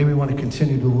We want to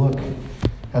continue to look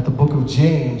at the book of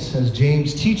James as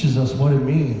James teaches us what it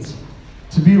means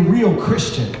to be a real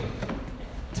Christian,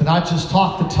 to not just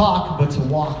talk the talk, but to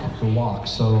walk the walk.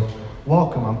 So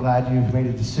welcome. I'm glad you've made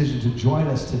a decision to join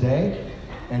us today.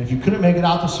 And if you couldn't make it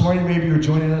out this morning, maybe you're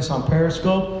joining us on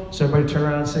Periscope. So everybody turn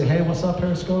around and say, hey, what's up,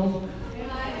 Periscope?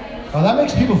 Oh, that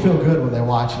makes people feel good when they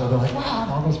watch it. They're like, wow,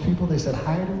 all those people, they said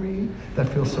hi to me. That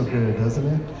feels so good, doesn't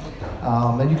it?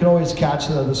 And you can always catch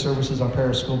the services on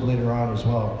Periscope later on as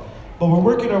well. But we're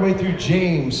working our way through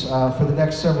James for the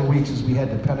next several weeks as we head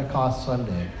to Pentecost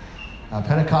Sunday.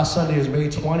 Pentecost Sunday is May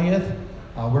 20th.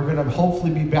 We're going to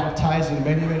hopefully be baptizing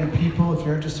many, many people. If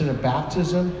you're interested in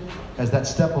baptism as that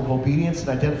step of obedience and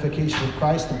identification with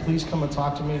Christ, then please come and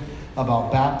talk to me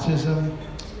about baptism.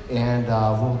 And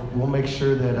we'll make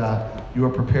sure that you are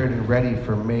prepared and ready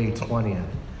for May 20th.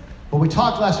 But we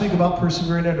talked last week about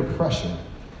persevering under pressure.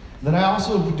 Then I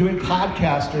also will be doing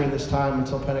podcasts during this time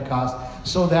until Pentecost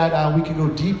so that we can go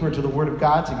deeper into the Word of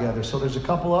God together. So there's a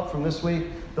couple up from this week.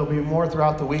 There'll be more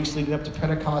throughout the weeks leading up to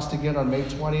Pentecost again on May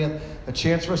 20th. A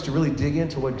chance for us to really dig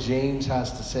into what James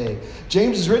has to say.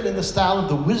 James is written in the style of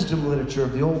the wisdom literature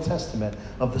of the Old Testament,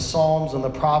 of the Psalms and the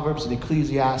Proverbs and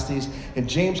Ecclesiastes. And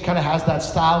James kind of has that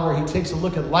style where he takes a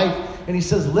look at life and he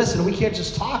says, listen, we can't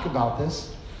just talk about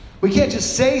this. We can't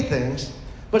just say things,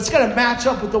 but it's got to match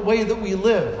up with the way that we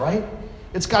live, right?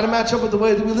 It's got to match up with the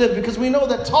way that we live because we know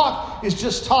that talk is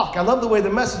just talk. I love the way the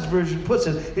Message version puts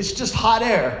it. It's just hot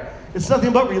air. It's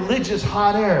nothing but religious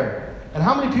hot air. And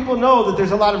how many people know that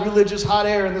there's a lot of religious hot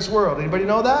air in this world? Anybody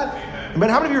know that? Amen.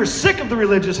 How many of you are sick of the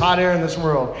religious hot air in this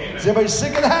world? Amen. Is anybody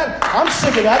sick of that? I'm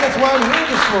sick of that. That's why I'm here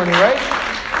this morning,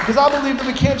 right? Because I believe that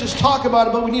we can't just talk about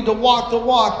it, but we need to walk the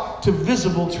walk to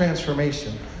visible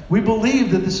transformation. We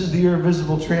believe that this is the year of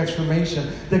visible transformation.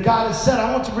 That God has said,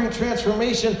 I want to bring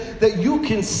transformation that you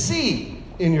can see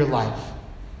in your life.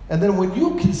 And then when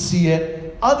you can see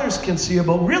it, others can see it.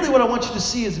 But really what I want you to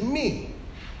see is me.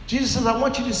 Jesus says, I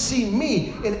want you to see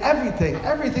me in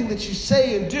everything that you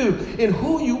say and do, in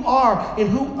who you are, in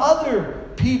who other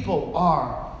people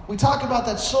are. We talk about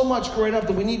that so much growing up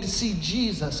that we need to see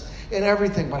Jesus in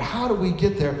everything. But how do we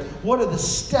get there? What are the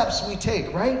steps we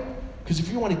take, right? Because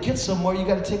if you want to get somewhere, you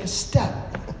got to take a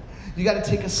step. You got to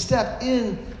take a step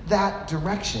in that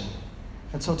direction.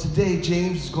 And so today,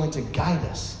 James is going to guide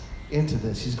us into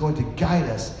this. He's going to guide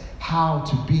us how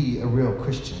to be a real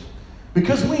Christian.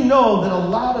 Because we know that a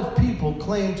lot of people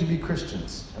claim to be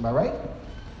Christians. Am I right?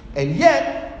 And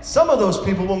yet, some of those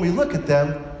people, when we look at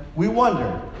them, we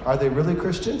wonder, are they really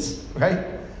Christians? Right?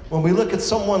 When we look at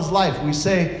someone's life, we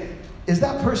say, is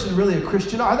that person really a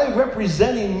Christian? Are they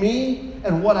representing me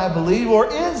and what I believe? Or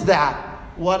is that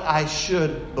what I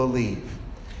should believe?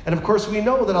 And of course, we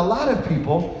know that a lot of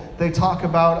people, they talk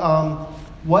about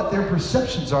what their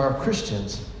perceptions are of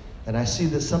Christians. And I see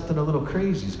that something a little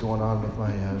crazy is going on with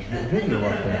my video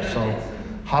up there. So,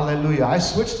 hallelujah. I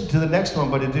switched it to the next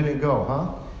one, but it didn't go,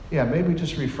 huh? Yeah, maybe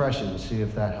just refresh it and see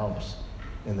if that helps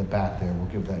in the back there. We'll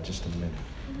give that just a minute.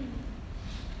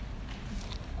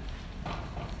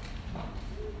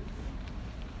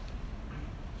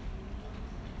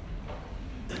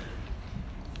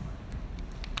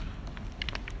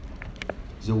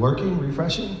 Is it working?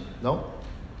 Refreshing? No?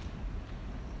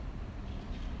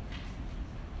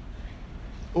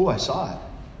 Oh, I saw it.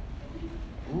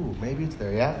 Ooh, maybe it's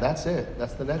there. Yeah, that's it.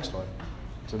 That's the next one.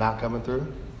 It's not coming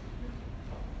through?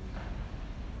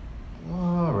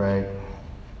 All right.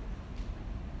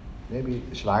 Maybe,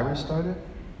 should I restart it?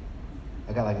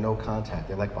 I got no contact.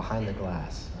 They're behind the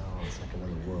glass. Oh, it's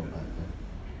another world back there.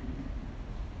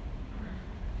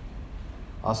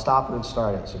 I'll stop it and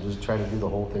start it, so just try to do the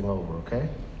whole thing over, okay?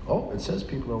 Oh, it says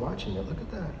people are watching it. Look at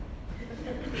that.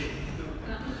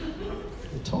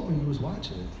 It told me he was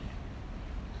watching it.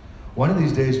 One of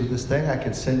these days with this thing, I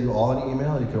could send you all an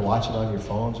email. You could watch it on your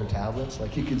phones or tablets.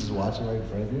 You could just watch it right in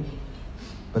front of you.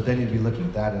 But then you'd be looking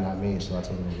at that and not me, so that's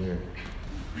a little weird.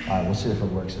 All right, we'll see if it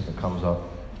works, if it comes up.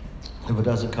 If it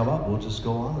doesn't come up, we'll just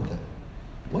go on with it.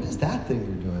 What is that thing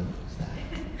you're doing? What is that?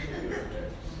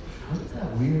 What is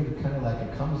that weird, kind of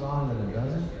it comes on and it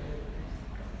doesn't?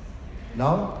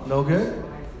 No? No good?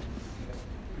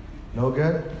 No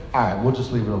good? All right, we'll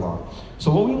just leave it alone.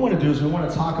 So what we want to do is we want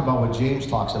to talk about what James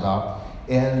talks about.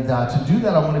 And to do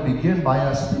that, I want to begin by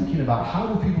us thinking about how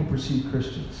do people perceive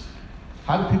Christians?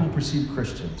 How do people perceive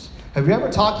Christians? Have you ever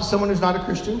talked to someone who's not a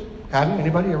Christian? Have you?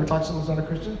 Anybody ever talked to someone who's not a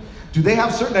Christian? Do they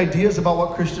have certain ideas about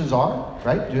what Christians are?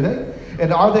 Right? Do they?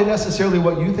 And are they necessarily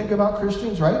what you think about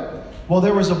Christians? Right? Well,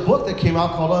 there was a book that came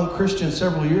out called Unchristian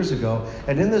several years ago.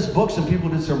 And in this book, some people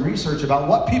did some research about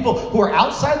what people who are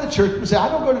outside the church would say, I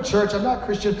don't go to church, I'm not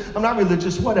Christian, I'm not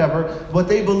religious, whatever, what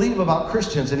they believe about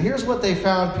Christians. And here's what they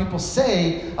found people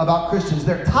say about Christians.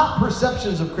 Their top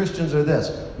perceptions of Christians are this.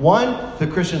 One, the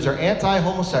Christians are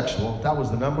anti-homosexual. That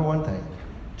was the number one thing.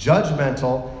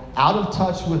 Judgmental, out of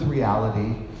touch with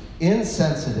reality,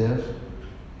 insensitive,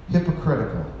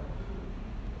 hypocritical.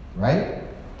 Right?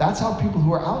 That's how people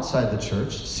who are outside the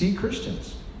church see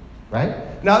Christians,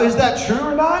 right? Now, is that true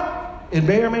or not? It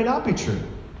may or may not be true,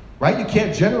 right? You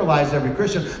can't generalize every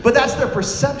Christian, but that's their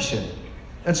perception.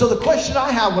 And so the question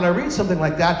I have when I read something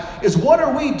like that is, what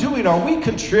are we doing? Are we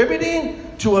contributing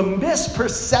to a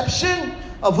misperception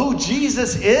of who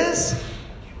Jesus is?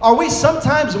 Are we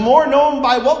sometimes more known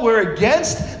by what we're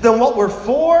against than what we're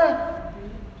for?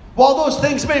 While those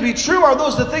things may be true, are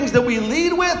those the things that we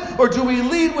lead with? Or do we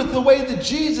lead with the way that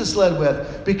Jesus led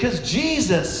with? Because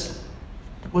Jesus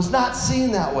was not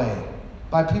seen that way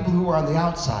by people who were on the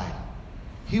outside.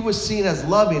 He was seen as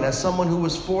loving, as someone who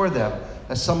was for them,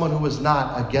 as someone who was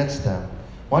not against them.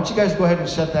 Why don't you guys go ahead and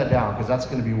shut that down, because that's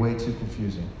going to be way too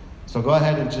confusing. So go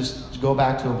ahead and just go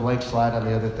back to a blank slide on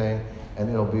the other thing, and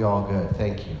it'll be all good.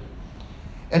 Thank you.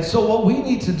 And so what we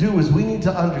need to do is we need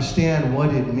to understand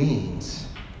what it means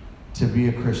to be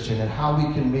a Christian and how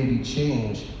we can maybe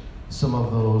change some of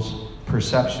those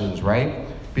perceptions, right?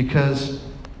 Because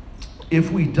if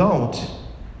we don't,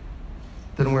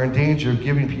 then we're in danger of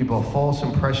giving people a false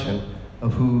impression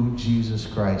of who Jesus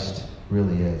Christ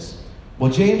really is. Well,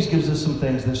 James gives us some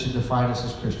things that should define us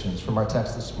as Christians from our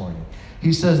text this morning.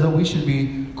 He says that we should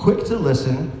be quick to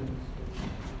listen,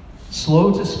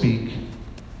 slow to speak,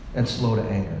 and slow to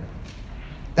anger.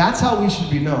 That's how we should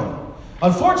be known.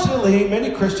 Unfortunately,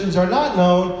 many Christians are not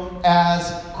known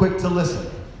as quick to listen.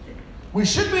 We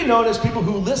should be known as people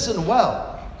who listen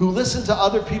well, who listen to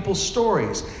other people's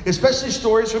stories, especially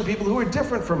stories from people who are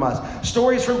different from us,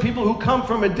 stories from people who come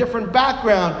from a different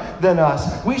background than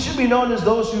us. We should be known as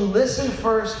those who listen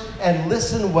first and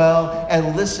listen well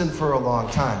and listen for a long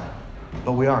time.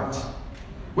 But we aren't.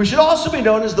 We should also be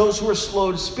known as those who are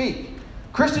slow to speak.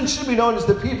 Christians should be known as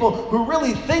the people who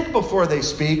really think before they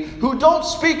speak, who don't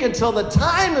speak until the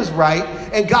time is right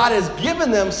and God has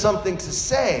given them something to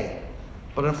say.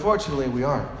 But unfortunately, we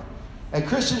aren't. And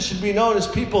Christians should be known as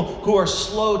people who are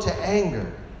slow to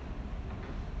anger.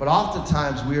 But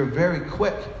oftentimes, we are very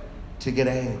quick to get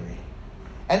angry.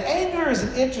 And anger is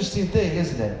an interesting thing,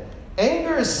 isn't it?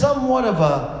 Anger is somewhat of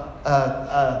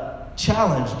a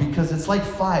challenge because it's like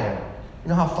fire. You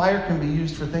know how fire can be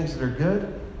used for things that are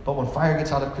good? But when fire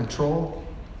gets out of control,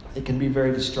 it can be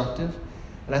very destructive.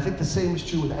 And I think the same is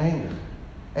true with anger.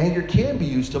 Anger can be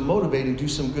used to motivate and do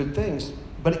some good things,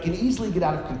 but it can easily get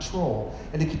out of control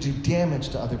and it can do damage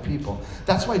to other people.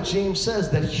 That's why James says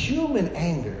that human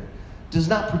anger does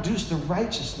not produce the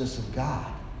righteousness of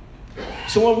God.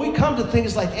 So when we come to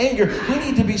things like anger, we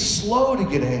need to be slow to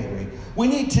get angry. We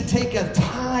need to take a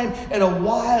time and a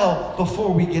while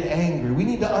before we get angry. We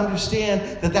need to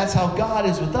understand that that's how God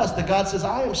is with us. That God says,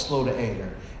 I am slow to anger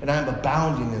and I am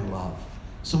abounding in love.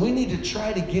 So we need to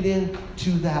try to get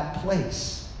into that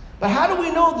place. But how do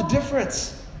we know the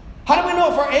difference? How do we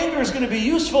know if our anger is going to be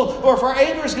useful or if our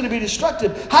anger is going to be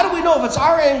destructive? How do we know if it's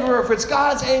our anger or if it's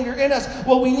God's anger in us?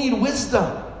 Well, we need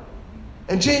wisdom.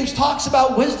 And James talks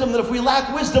about wisdom, that if we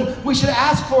lack wisdom, we should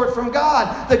ask for it from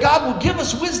God. That God will give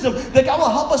us wisdom, that God will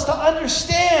help us to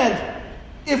understand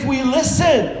if we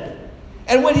listen.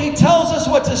 And when He tells us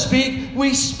what to speak,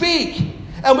 we speak.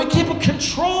 And we keep a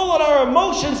control on our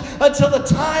emotions until the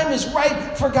time is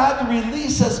right for God to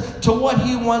release us to what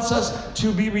He wants us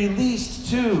to be released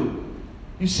to.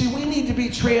 You see, we need to be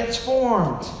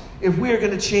transformed if we are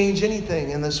going to change anything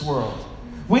in this world.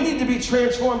 We need to be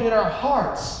transformed in our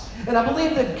hearts. And I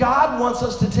believe that God wants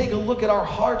us to take a look at our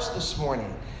hearts this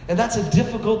morning. And that's a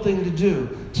difficult thing to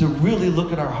do, to really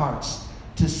look at our hearts,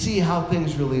 to see how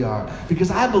things really are.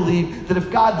 Because I believe that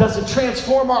if God doesn't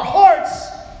transform our hearts,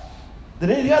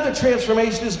 then any other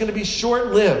transformation is going to be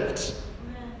short-lived.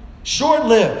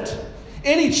 Short-lived.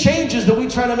 Any changes that we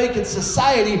try to make in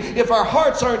society, if our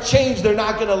hearts aren't changed, they're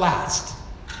not going to last.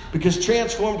 Because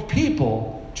transformed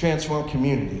people transform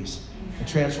communities. And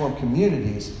transformed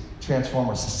communities transform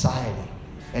our society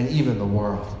and even the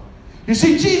world. You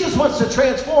see, Jesus wants to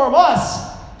transform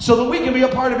us so that we can be a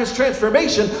part of His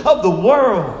transformation of the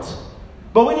world.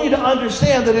 But we need to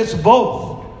understand that it's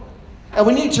both. And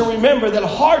we need to remember that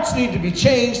hearts need to be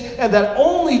changed and that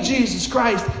only Jesus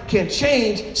Christ can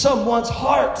change someone's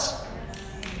heart.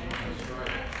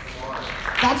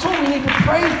 That's what we need to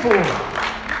pray for.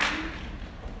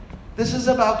 This is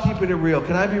about keeping it real.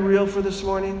 Can I be real for this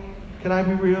morning? Can I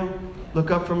be real? Look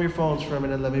up from your phones for a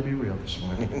minute. Let me be real this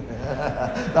morning.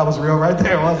 That was real right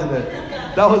there, wasn't it?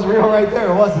 That was real right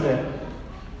there, wasn't it?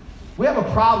 We have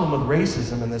a problem with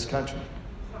racism in this country.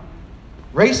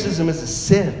 Racism is a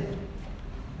sin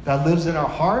that lives in our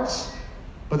hearts,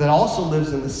 but that also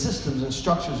lives in the systems and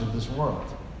structures of this world.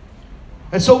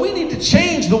 And so we need to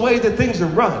change the way that things are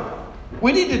run.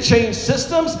 We need to change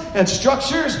systems and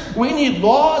structures. We need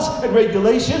laws and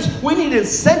regulations. We need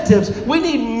incentives. We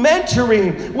need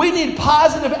mentoring. We need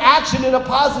positive action in a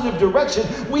positive direction.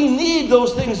 We need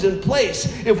those things in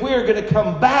place if we are going to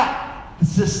combat the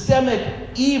systemic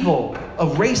evil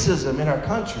of racism in our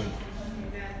country.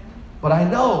 But I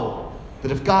know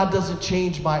that if God doesn't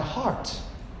change my heart,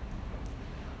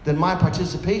 then my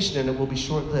participation in it will be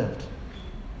short-lived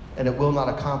and it will not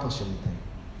accomplish anything.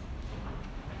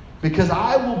 Because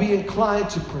I will be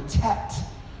inclined to protect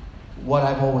what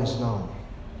I've always known.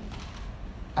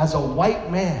 As a white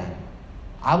man,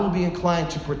 I will be inclined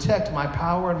to protect my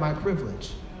power and my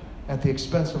privilege at the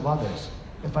expense of others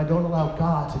if I don't allow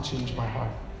God to change my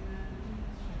heart.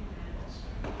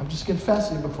 I'm just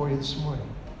confessing before you this morning.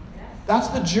 That's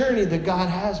the journey that God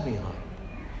has me on.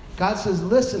 God says,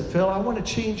 listen, Phil, I want to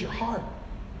change your heart.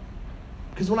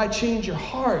 Because when I change your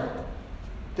heart,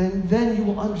 then you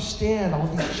will understand all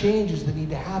these changes that need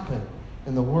to happen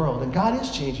in the world. And God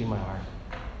is changing my heart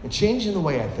and changing the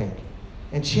way I think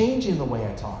and changing the way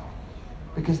I talk.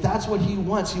 Because that's what He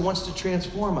wants. He wants to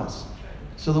transform us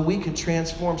so that we can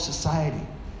transform society,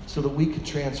 so that we can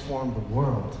transform the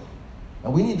world.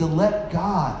 And we need to let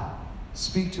God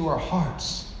speak to our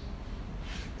hearts.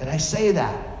 And I say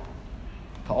that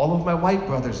to all of my white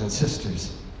brothers and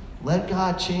sisters. Let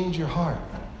God change your heart.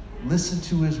 Listen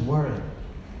to His word.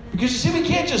 Because you see, we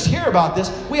can't just hear about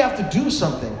this. We have to do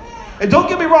something. And don't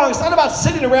get me wrong, it's not about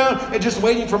sitting around and just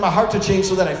waiting for my heart to change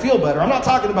so that I feel better. I'm not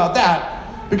talking about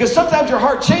that. Because sometimes your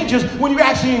heart changes when you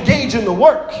actually engage in the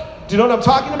work. Do you know what I'm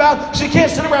talking about? So you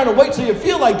can't sit around and wait till you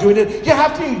feel like doing it. You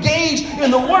have to engage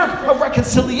in the work of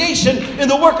reconciliation, in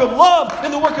the work of love,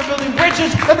 in the work of building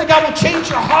bridges, and then God will change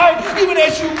your heart even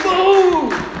as you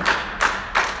move.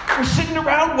 We're sitting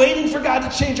around waiting for God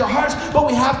to change our hearts, but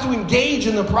we have to engage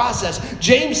in the process.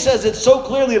 James says it so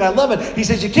clearly, and I love it. He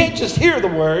says you can't just hear the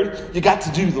word, you got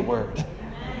to do the word.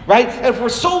 Right? And for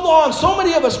so long, so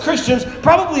many of us Christians,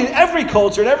 probably in every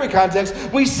culture, in every context,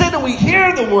 we sit and we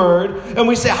hear the word, and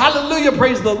we say, hallelujah,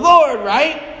 praise the Lord,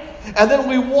 right? And then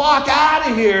we walk out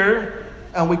of here,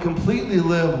 and we completely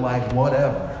live like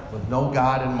whatever, with no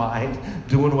God in mind,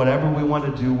 doing whatever we want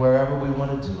to do, wherever we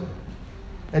want to do it.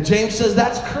 And James says,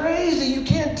 that's crazy. You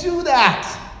can't do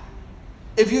that.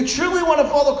 If you truly want to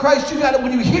follow Christ,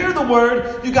 when you hear the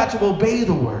word, you got to obey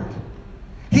the word.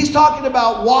 He's talking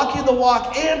about walking the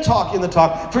walk and talking the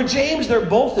talk. For James, they're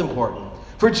both important.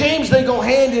 For James, they go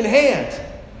hand in hand.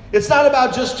 It's not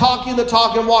about just talking the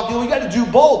talk and walking. You got to do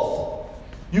both.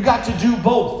 You got to do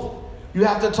both. You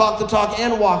have to talk the talk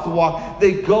and walk the walk.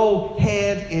 They go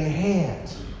hand in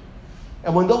hand.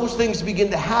 And when those things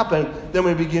begin to happen, then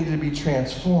we begin to be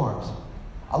transformed.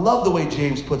 I love the way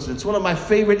James puts it. It's one of my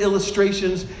favorite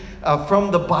illustrations from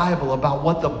the Bible about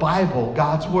what the Bible,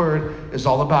 God's Word, is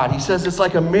all about. He says it's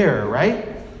like a mirror,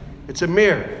 right? It's a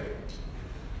mirror.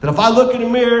 That if I look in a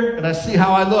mirror and I see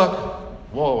how I look,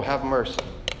 whoa, have mercy.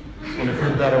 I'm going to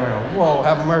flip that around. Whoa,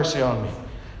 have mercy on me.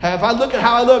 If I look at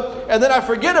how I look and then I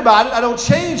forget about it, I don't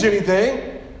change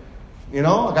anything. You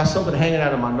know, I got something hanging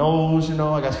out of my nose,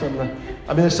 I got something.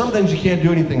 There's some things you can't do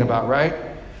anything about, right?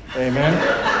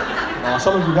 Amen.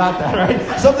 Some of you got that,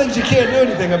 right? Some things you can't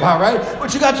do anything about, right?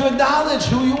 But you got to acknowledge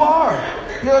who you are.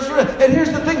 And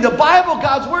here's the thing. The Bible,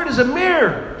 God's Word, is a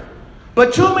mirror.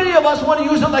 But too many of us want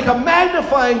to use it like a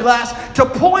magnifying glass to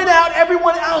point out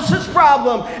everyone else's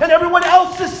problem and everyone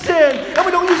else's sin. And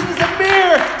we don't use it as a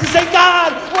mirror to say,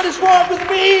 God, what is wrong with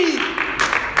me?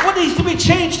 What needs to be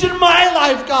changed in my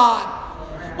life, God?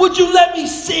 Would you let me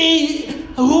see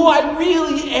who I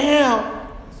really am?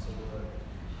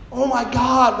 Oh my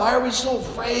God, why are we so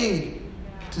afraid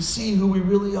to see who we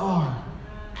really are?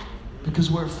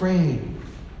 Because we're afraid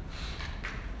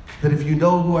that if you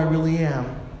know who I really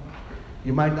am,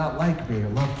 you might not like me or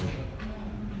love me.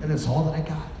 And it's all that I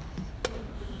got.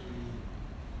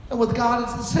 And with God,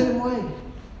 it's the same way.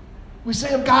 We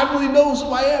say, if God really knows who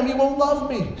I am, He won't love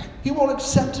me. He won't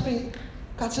accept me.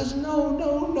 God says,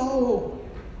 no.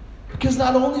 Because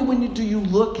not only do you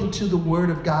look into the Word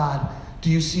of God, do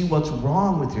you see what's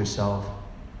wrong with yourself,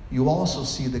 you also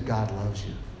see that God loves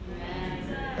you.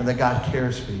 And that God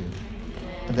cares for you.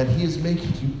 And that He is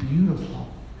making you beautiful.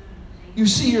 You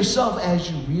see yourself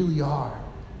as you really are.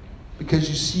 Because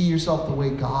you see yourself the way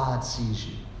God sees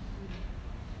you.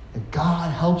 And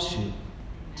God helps you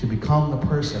to become the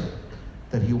person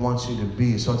that he wants you to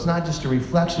be. So it's not just a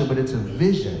reflection, but it's a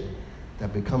vision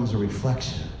that becomes a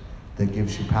reflection that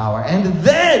gives you power. And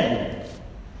then,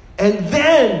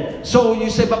 so you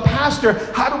say, but Pastor,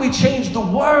 how do we change the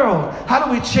world? How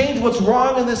do we change what's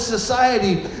wrong in this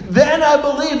society? Then I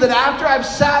believe that after I've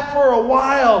sat for a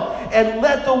while and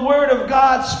let the Word of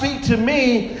God speak to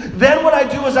me, then what I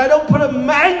do is I don't put a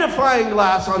magnifying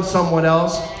glass on someone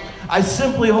else. I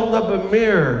simply hold up a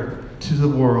mirror to the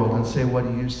world and say, what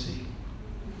do you see?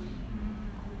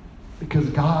 Because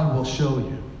God will show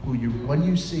you what do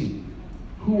you see?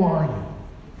 Who are you?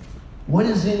 What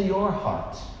is in your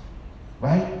heart?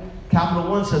 Right?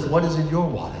 Capital One says, what is in your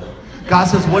wallet? God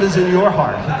says, what is in your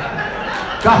heart?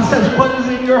 God says, what is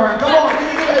in your heart? Come on, you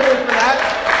can get for that.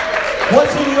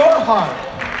 What's in your heart?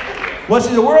 What's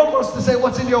in the world wants to say,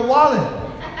 what's in your wallet?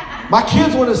 My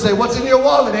kids want to say, what's in your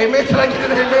wallet? Amen? Can I get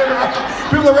an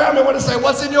amen? People around me want to say,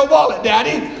 what's in your wallet,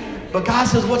 Daddy? But God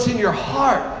says, what's in your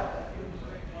heart?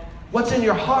 What's in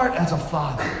your heart as a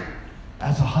father,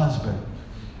 as a husband,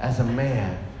 as a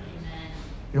man?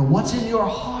 You know, what's in your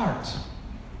heart?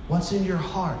 What's in your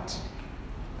heart?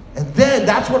 And then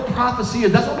that's what prophecy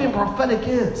is. That's what being prophetic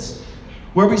is.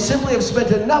 Where we simply have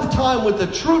spent enough time with the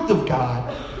truth of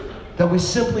God that we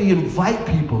simply invite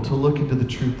people to look into the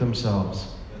truth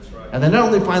themselves. That's right. And they not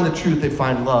only find the truth, they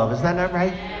find love. Is that not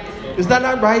right? Is that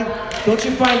not right? Don't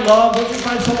you find love? Don't you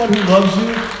find someone who loves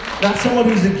you? Not someone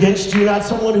who's against you, not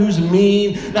someone who's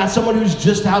mean, not someone who's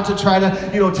just out to try to,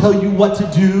 tell you what to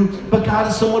do. But God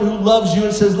is someone who loves you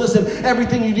and says, listen,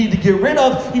 everything you need to get rid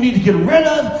of, you need to get rid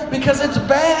of because it's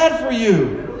bad for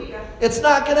you. It's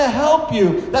not going to help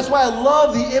you. That's why I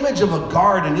love the image of a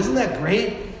garden. Isn't that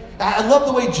great? I love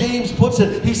the way James puts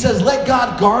it. He says, let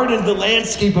God garden the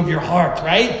landscape of your heart,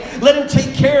 right? Let him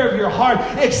take care of your heart.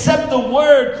 Accept the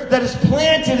word that is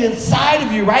planted inside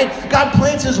of you, right? God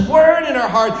plants his word in our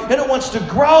heart and it wants to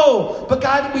grow. But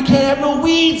God, we can't have no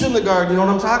weeds in the garden. You know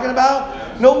what I'm talking about?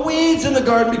 No weeds in the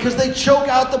garden because they choke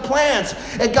out the plants.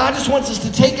 And God just wants us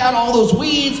to take out all those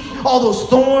weeds, all those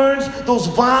thorns, those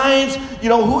vines,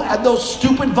 those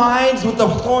stupid vines with the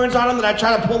thorns on them that I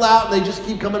try to pull out and they just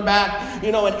keep coming back,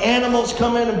 and animals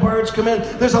come in and birds come in.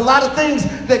 There's a lot of things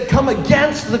that come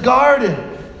against the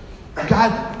garden.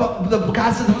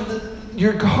 God says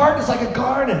your heart is like a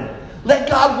garden. Let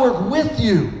God work with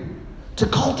you to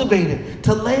cultivate it,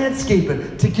 to landscape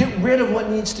it, to get rid of what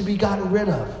needs to be gotten rid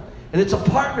of. And it's a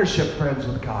partnership, friends,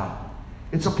 with God.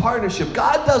 It's a partnership.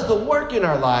 God does the work in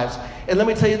our lives. And let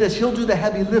me tell you this, he'll do the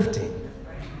heavy lifting.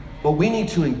 But we need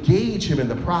to engage him in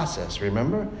the process,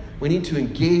 remember? We need to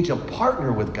engage and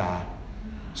partner with God.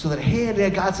 So that hand in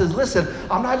hand, God says, listen,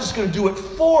 I'm not just going to do it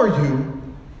for you,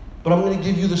 but I'm going to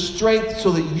give you the strength so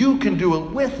that you can do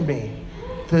it with me.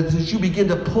 That you begin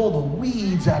to pull the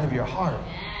weeds out of your heart.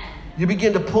 You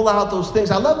begin to pull out those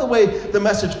things. I love the way the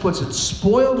Message puts it.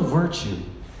 Spoiled virtue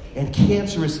and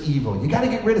cancerous evil. You got to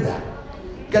get rid of that.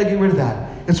 You got to get rid of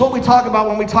that. It's what we talk about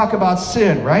when we talk about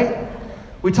sin, right?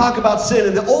 We talk about sin.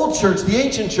 And the old church, the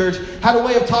ancient church, had a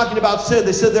way of talking about sin.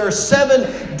 They said there are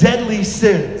 7 deadly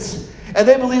sins. And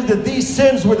they believed that these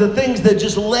sins were the things that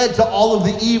just led to all of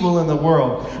the evil in the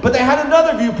world. But they had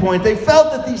another viewpoint. They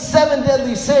felt that these 7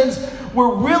 deadly sins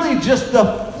were really just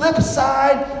the flip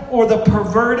side or the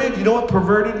perverted. You know what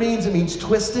perverted means? It means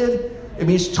twisted. It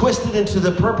means twisted into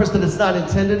the purpose that it's not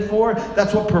intended for.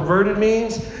 That's what perverted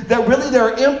means. That really there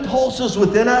are impulses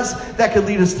within us that could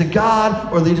lead us to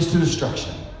God or lead us to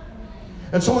destruction.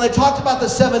 And so when they talked about the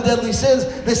 7 deadly sins,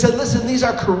 they said, listen, these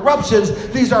are corruptions.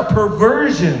 These are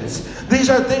perversions. These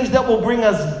are things that will bring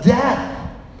us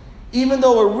death. Even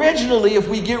though originally, if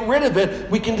we get rid of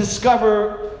it, we can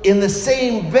discover in the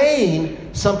same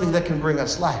vein something that can bring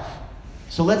us life.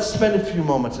 So let's spend a few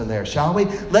moments in there, shall we?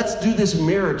 Let's do this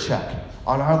mirror check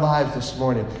on our lives this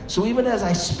morning. So even as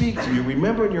I speak to you,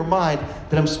 remember in your mind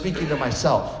that I'm speaking to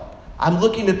myself. I'm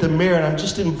looking at the mirror and I'm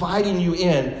just inviting you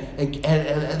in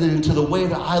and into the way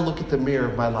that I look at the mirror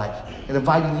of my life and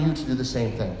inviting you to do the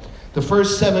same thing. The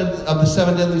first 7 of the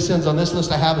 7 deadly sins on this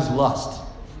list I have is lust.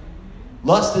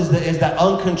 Lust is that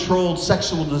uncontrolled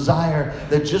sexual desire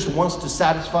that just wants to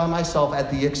satisfy myself at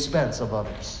the expense of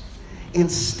others.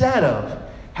 Instead of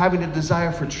having a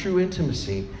desire for true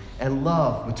intimacy and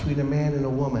love between a man and a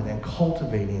woman and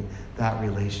cultivating that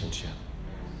relationship.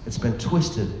 It's been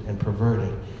twisted and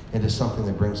perverted into something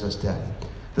that brings us death.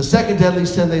 The second deadly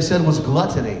sin, they said, was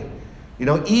gluttony.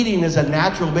 Eating is a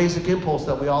natural basic impulse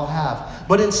that we all have.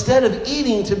 But instead of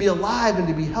eating to be alive and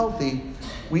to be healthy,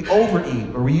 we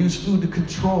overeat or we use food to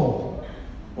control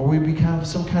or we become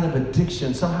some kind of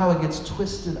addiction. Somehow it gets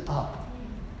twisted up.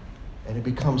 and it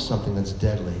becomes something that's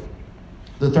deadly.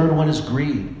 The third one is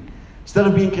greed. Instead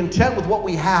of being content with what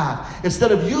we have,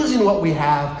 instead of using what we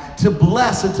have to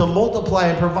bless and to multiply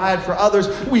and provide for others,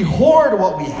 we hoard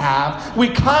what we have. We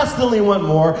constantly want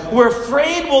more. We're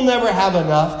afraid we'll never have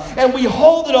enough. And we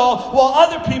hold it all while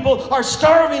other people are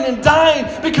starving and dying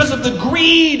because of the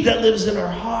greed that lives in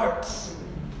our hearts.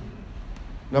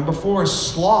 Number 4 is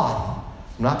sloth.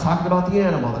 I'm not talking about the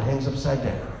animal that hangs upside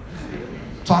down.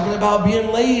 Talking about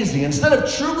being lazy. Instead of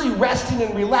truly resting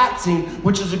and relaxing,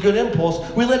 which is a good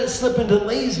impulse, we let it slip into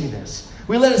laziness.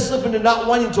 We let it slip into not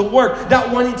wanting to work,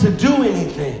 not wanting to do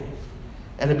anything.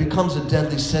 And it becomes a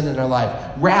deadly sin in our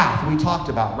life. Wrath, we talked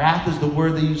about. Wrath is the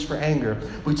word they use for anger.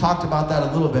 We talked about that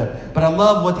a little bit. But I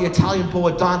love what the Italian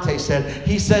poet Dante said.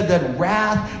 He said that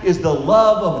wrath is the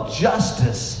love of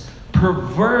justice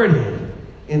perverted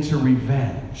into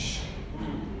revenge.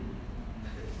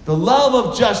 The love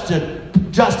of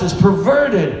justice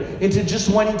perverted into just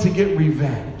wanting to get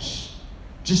revenge.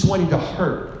 Just wanting to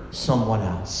hurt someone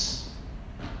else.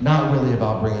 Not really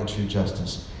about bringing true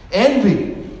justice.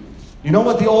 Envy. You know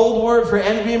what the old word for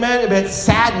envy meant? It meant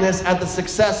sadness at the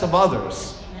success of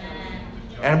others.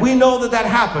 And we know that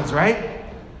happens, right?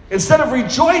 Instead of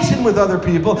rejoicing with other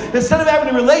people, instead of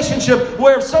having a relationship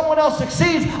where if someone else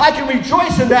succeeds, I can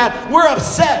rejoice in that, we're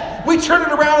upset. We turn it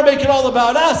around and make it all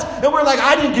about us. And we're like,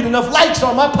 I didn't get enough likes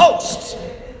on my posts.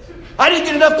 I didn't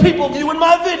get enough people viewing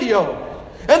my video.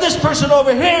 And this person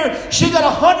over here, she got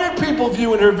 100 people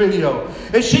viewing her video.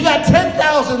 And she got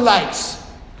 10,000 likes.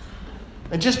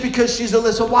 And just because she's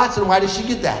Alyssa Watson, why did she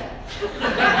get that?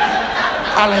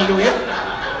 Hallelujah.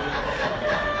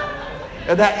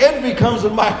 And that envy comes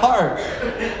in my heart.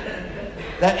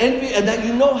 That envy, and that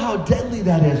you know how deadly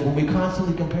that is when we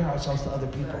constantly compare ourselves to other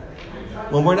people.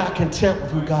 When we're not content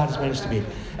with who God has made us to be.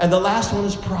 And the last one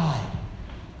is pride.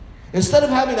 Instead of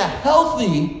having a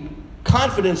healthy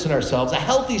confidence in ourselves, a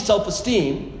healthy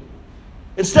self-esteem,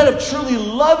 instead of truly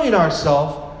loving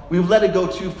ourselves, we've let it go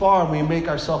too far and we make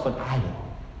ourselves an idol.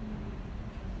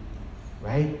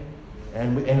 Right?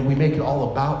 And we make it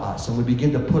all about us. And we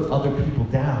begin to put other people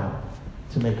down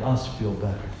to make us feel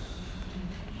better.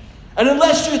 And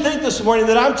unless you think this morning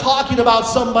that I'm talking about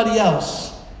somebody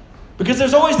else, because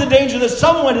there's always the danger that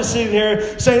someone is sitting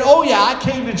here saying, oh yeah, I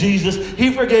came to Jesus.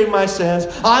 He forgave my sins.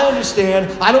 I understand.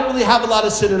 I don't really have a lot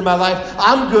of sin in my life.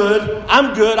 I'm good.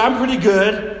 I'm pretty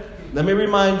good. Let me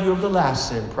remind you of the last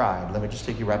sin, pride. Let me just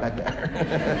take you right back there.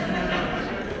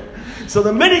 So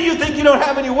the minute you think you don't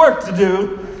have any work to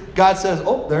do, God says,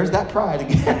 oh, there's that pride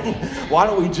again. Why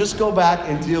don't we just go back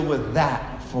and deal with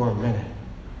that for a minute?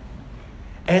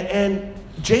 And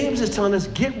James is telling us,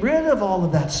 get rid of all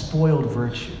of that spoiled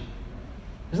virtue.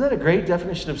 Isn't that a great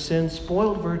definition of sin?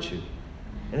 Spoiled virtue.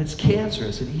 And it's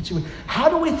cancerous. It eats you. How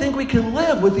do we think we can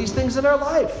live with these things in our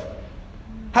life?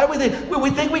 How do we think? We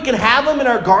think we can have them in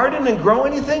our garden and grow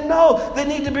anything? No, they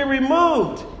need to be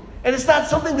removed. And it's not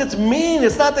something that's mean.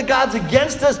 It's not that God's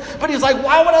against us. But he's like,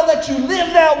 why would I let you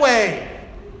live that way?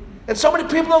 And so many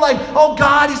people are like, oh,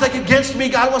 God, he's like against me.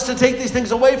 God wants to take these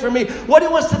things away from me. What he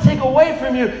wants to take away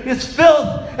from you is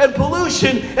filth and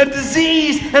pollution and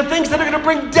disease and things that are going to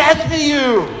bring death to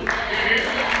you.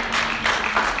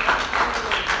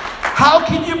 How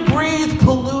can you breathe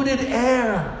polluted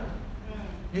air?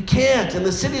 You can't. In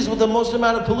the cities with the most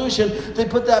amount of pollution, they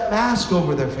put that mask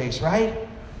over their face, right?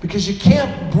 Because you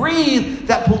can't breathe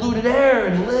that polluted air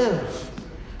and live.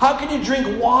 How can you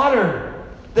drink water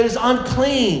that is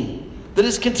unclean, that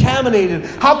is contaminated?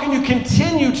 How can you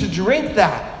continue to drink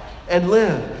that and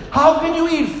live? How can you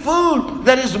eat food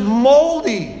that is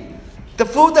moldy? The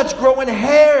food that's growing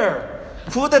hair,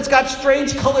 food that's got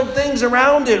strange colored things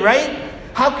around it, right?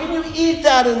 How can you eat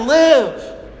that and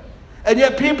live? And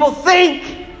yet people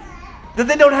think that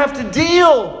they don't have to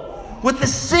deal with the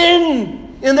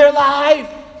sin in their life.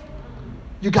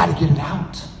 You got to get it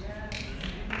out.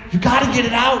 You got to get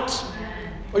it out,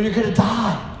 or you're going to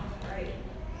die.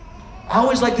 I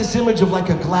always like this image of like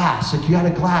a glass. Like you got a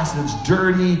glass and it's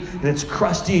dirty and it's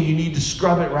crusty and you need to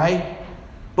scrub it, right?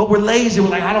 But we're lazy. We're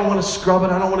like, I don't want to scrub it.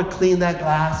 I don't want to clean that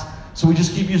glass. So we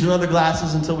just keep using other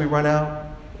glasses until we run out.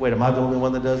 Wait, am I the only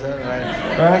one that does that?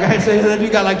 All right, guys, say that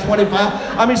you got like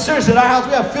 25. I mean, seriously, in our house,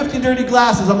 we have 50 dirty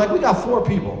glasses. I'm like, we got 4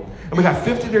 people. And we got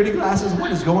 50 dirty glasses.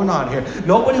 What is going on here?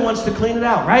 Nobody wants to clean it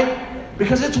out, right?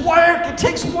 Because it's work. It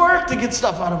takes work to get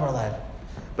stuff out of our life.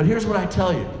 But here's what I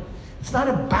tell you. It's not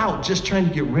about just trying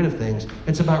to get rid of things.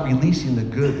 It's about releasing the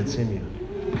good that's in you.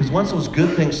 Because once those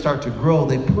good things start to grow,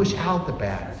 they push out the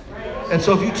bad. And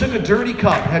so if you took a dirty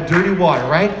cup, had dirty water,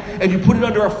 right? And you put it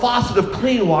under a faucet of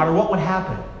clean water, what would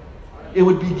happen? It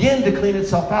would begin to clean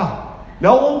itself out.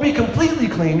 Now, it won't be completely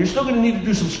clean. You're still going to need to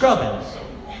do some scrubbing.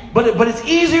 But it's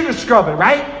easier to scrub it,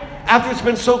 right? After it's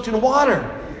been soaked in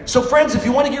water. So friends, if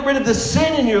you want to get rid of the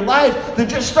sin in your life, then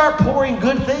just start pouring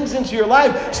good things into your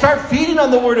life. Start feeding on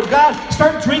the Word of God.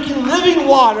 Start drinking living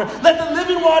water. Let the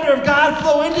living water of God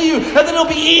flow into you. And then it'll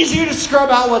be easier to scrub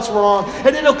out what's wrong.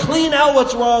 And then it'll clean out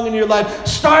what's wrong in your life.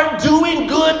 Start doing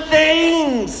good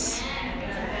things.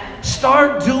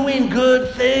 Start doing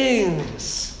good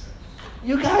things.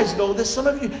 You guys know this. Some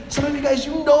of you guys,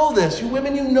 you know this. You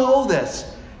women, you know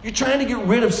this. You're trying to get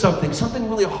rid of something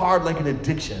really hard like an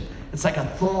addiction. It's like a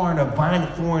thorn, a vine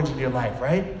of thorns in your life,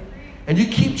 right? And you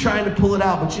keep trying to pull it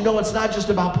out. But you know, it's not just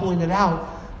about pulling it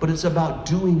out, but it's about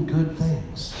doing good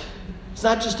things. It's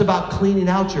not just about cleaning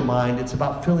out your mind. It's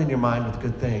about filling your mind with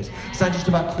good things. It's not just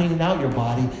about cleaning out your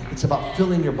body. It's about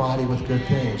filling your body with good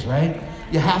things, right?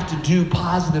 You have to do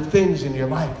positive things in your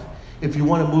life if you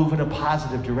want to move in a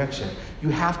positive direction. You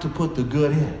have to put the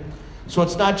good in. So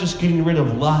it's not just getting rid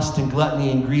of lust and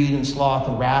gluttony and greed and sloth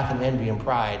and wrath and envy and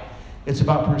pride. It's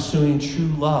about pursuing true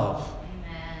love,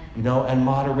 and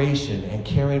moderation and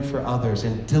caring for others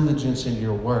and diligence in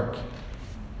your work.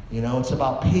 It's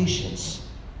about patience.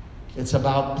 It's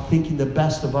about thinking the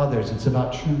best of others. It's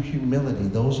about true humility.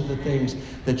 Those are the things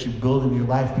that you build in your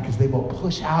life because they will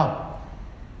push out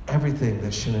everything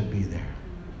that shouldn't be there.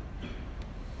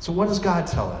 So what does God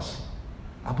tell us?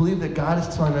 I believe that God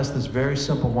is telling us this very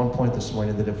simple one point this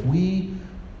morning, that if we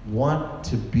want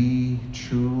to be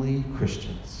truly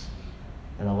Christians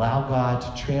and allow God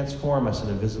to transform us in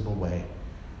a visible way,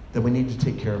 then we need to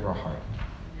take care of our heart.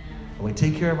 And we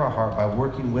take care of our heart by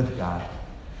working with God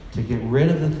to get rid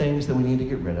of the things that we need to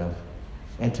get rid of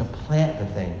and to plant the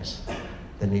things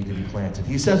that need to be planted.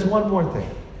 He says one more thing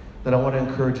that I want to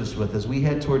encourage us with as we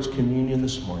head towards communion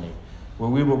this morning, where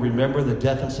we will remember the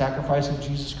death and sacrifice of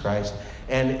Jesus Christ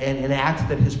and enact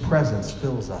that his presence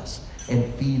fills us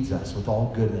and feeds us with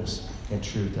all goodness and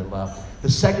truth and love. The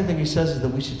second thing he says is that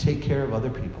we should take care of other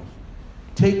people.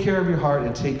 Take care of your heart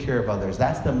and take care of others.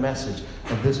 That's the message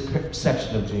of this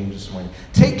section of James this morning.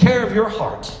 Take care of your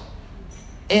heart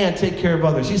and take care of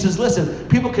others. He says, listen,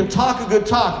 people can talk a good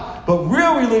talk, but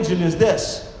real religion is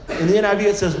this. In the NIV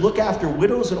it says, look after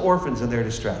widows and orphans in their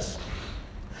distress.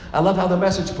 I love how the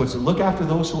Message puts it. Look after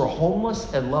those who are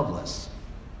homeless and loveless.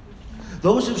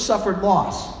 Those who've suffered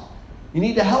loss. You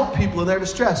need to help people in their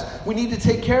distress. We need to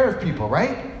take care of people,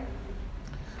 right?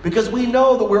 Because we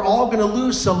know that we're all going to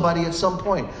lose somebody at some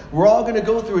point. We're all going to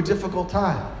go through a difficult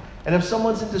time. And if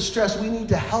someone's in distress, we need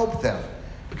to help them.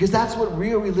 Because that's what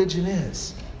real religion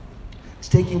is. It's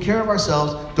taking care of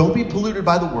ourselves. Don't be polluted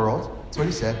by the world. That's what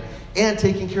he said. And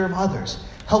taking care of others.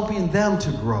 Helping them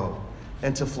to grow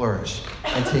and to flourish.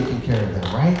 And taking care of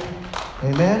them, right?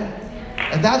 Amen?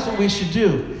 And that's what we should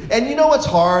do. And you know what's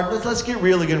hard? Let's get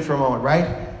real again for a moment,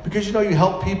 right? Because you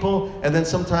help people, and then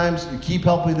sometimes you keep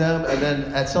helping them, and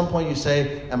then at some point you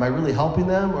say, am I really helping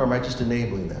them, or am I just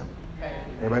enabling them?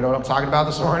 Anybody know what I'm talking about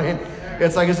this morning?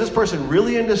 It's like, is this person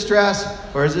really in distress,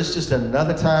 or is this just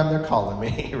another time they're calling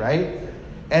me, right?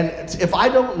 And if I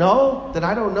don't know, then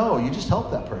I don't know. You just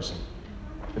help that person.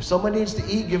 If someone needs to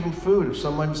eat, give them food. If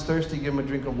someone's thirsty, give them a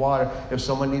drink of water. If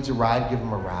someone needs a ride, give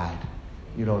them a ride.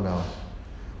 You don't know.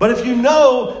 But if you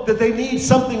know that they need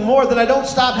something more, then I don't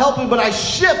stop helping, but I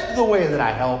shift the way that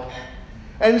I help.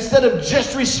 And instead of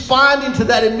just responding to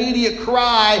that immediate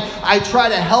cry, I try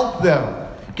to help them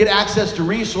get access to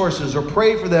resources, or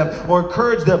pray for them, or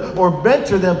encourage them, or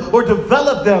mentor them, or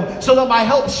develop them, so that my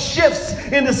help shifts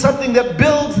into something that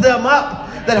builds them up,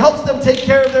 that helps them take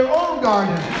care of their own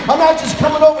garden. I'm not just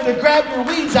coming over to grab your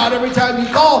weeds out every time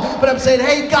you call, but I'm saying,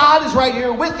 hey, God is right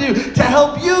here with you to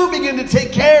help you begin to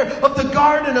take care of the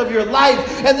garden of your life.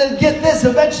 And then get this,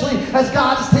 eventually, as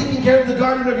God is taking care of the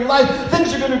garden of your life,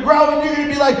 things are going to grow, and you're going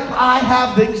to be like, I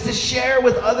have things to share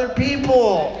with other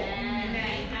people.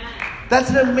 That's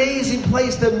an amazing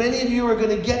place that many of you are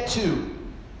going to get to.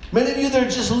 Many of you that are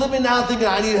just living now thinking,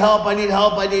 I need help, I need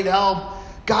help, I need help.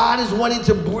 God is wanting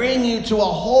to bring you to a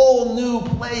whole new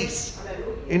place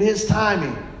in his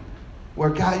timing, where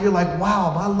God, you're like,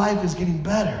 wow, my life is getting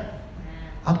better.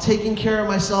 I'm taking care of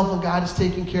myself, and God is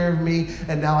taking care of me,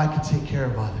 and now I can take care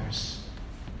of others.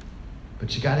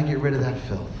 But you got to get rid of that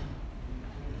filth.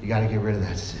 You got to get rid of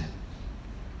that sin.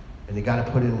 And you got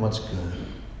to put in what's good.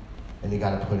 And you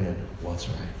got to put in what's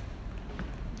right.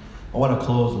 I want to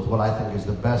close with what I think is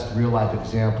the best real-life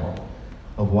example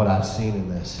of what I've seen in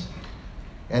this.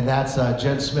 And that's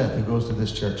Jen Smith, who goes to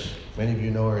this church. Many of you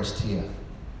know her as Tia.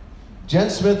 Jen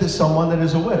Smith is someone that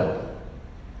is a widow.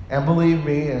 And believe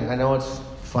me, and I know it's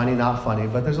Funny, not funny,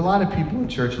 but there's a lot of people in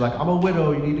church like, I'm a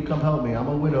widow, you need to come help me. I'm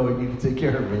a widow, you need to take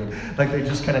care of me. Like they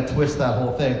just kind of twist that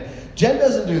whole thing. Jen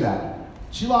doesn't do that.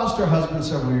 She lost her husband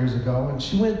several years ago, and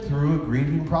she went through a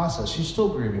grieving process. She's still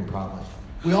grieving, probably.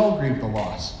 We all grieve the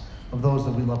loss of those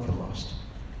that we love the most.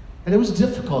 And it was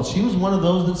difficult. She was one of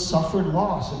those that suffered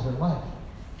loss in her life.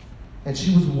 And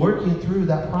she was working through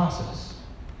that process.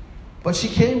 But she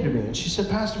came to me and she said,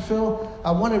 Pastor Phil,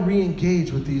 I want to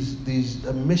re-engage with these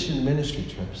mission ministry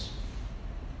trips.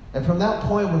 And from that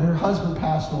point when her husband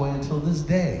passed away until this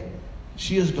day,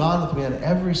 she has gone with me on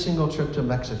every single trip to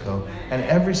Mexico and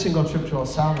every single trip to El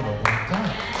Salvador that I've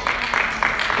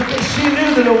done. Because she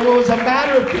knew that it was a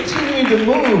matter of continuing to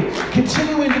move,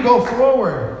 continuing to go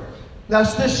forward. Now,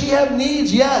 does she have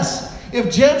needs? Yes. If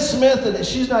Jen Smith, and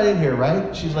she's not in here,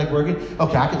 right? She's like working.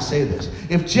 Okay, I can say this.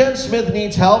 If Jen Smith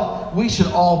needs help, we should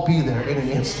all be there in an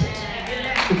instant.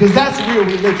 Because that's real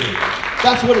religion.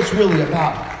 That's what it's really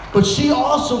about. But she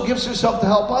also gives herself to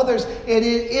help others. And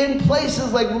in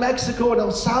places like Mexico and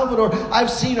El Salvador,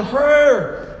 I've seen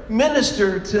her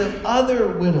minister to other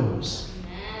widows.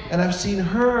 And I've seen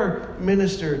her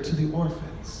minister to the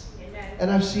orphans.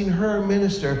 And I've seen her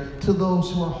minister to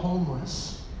those who are homeless.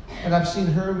 And I've seen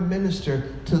her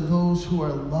minister to those who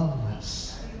are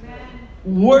loveless.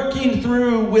 Working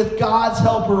through, with God's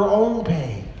help, her own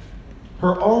pain,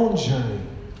 her own journey,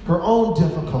 her own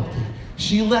difficulty.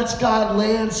 She lets God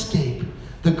landscape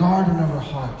the garden of her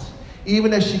heart,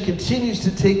 even as she continues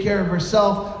to take care of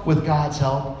herself with God's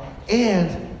help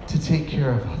and to take care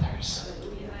of others.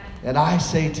 And I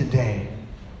say today,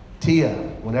 Tia,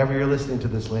 whenever you're listening to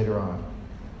this later on,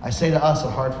 I say to us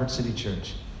at Hartford City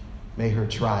Church, may her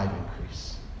tribe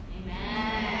increase.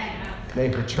 Amen. May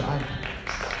her tribe increase.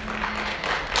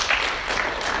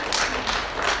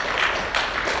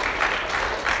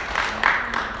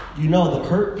 You know that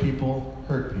hurt people,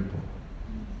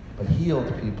 but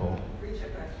healed people,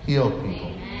 heal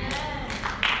people.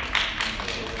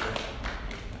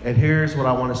 And here's what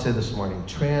I want to say this morning.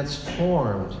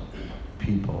 Transformed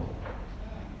people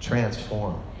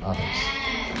transform others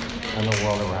and the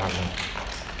world around them.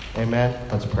 Amen?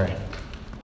 Let's pray.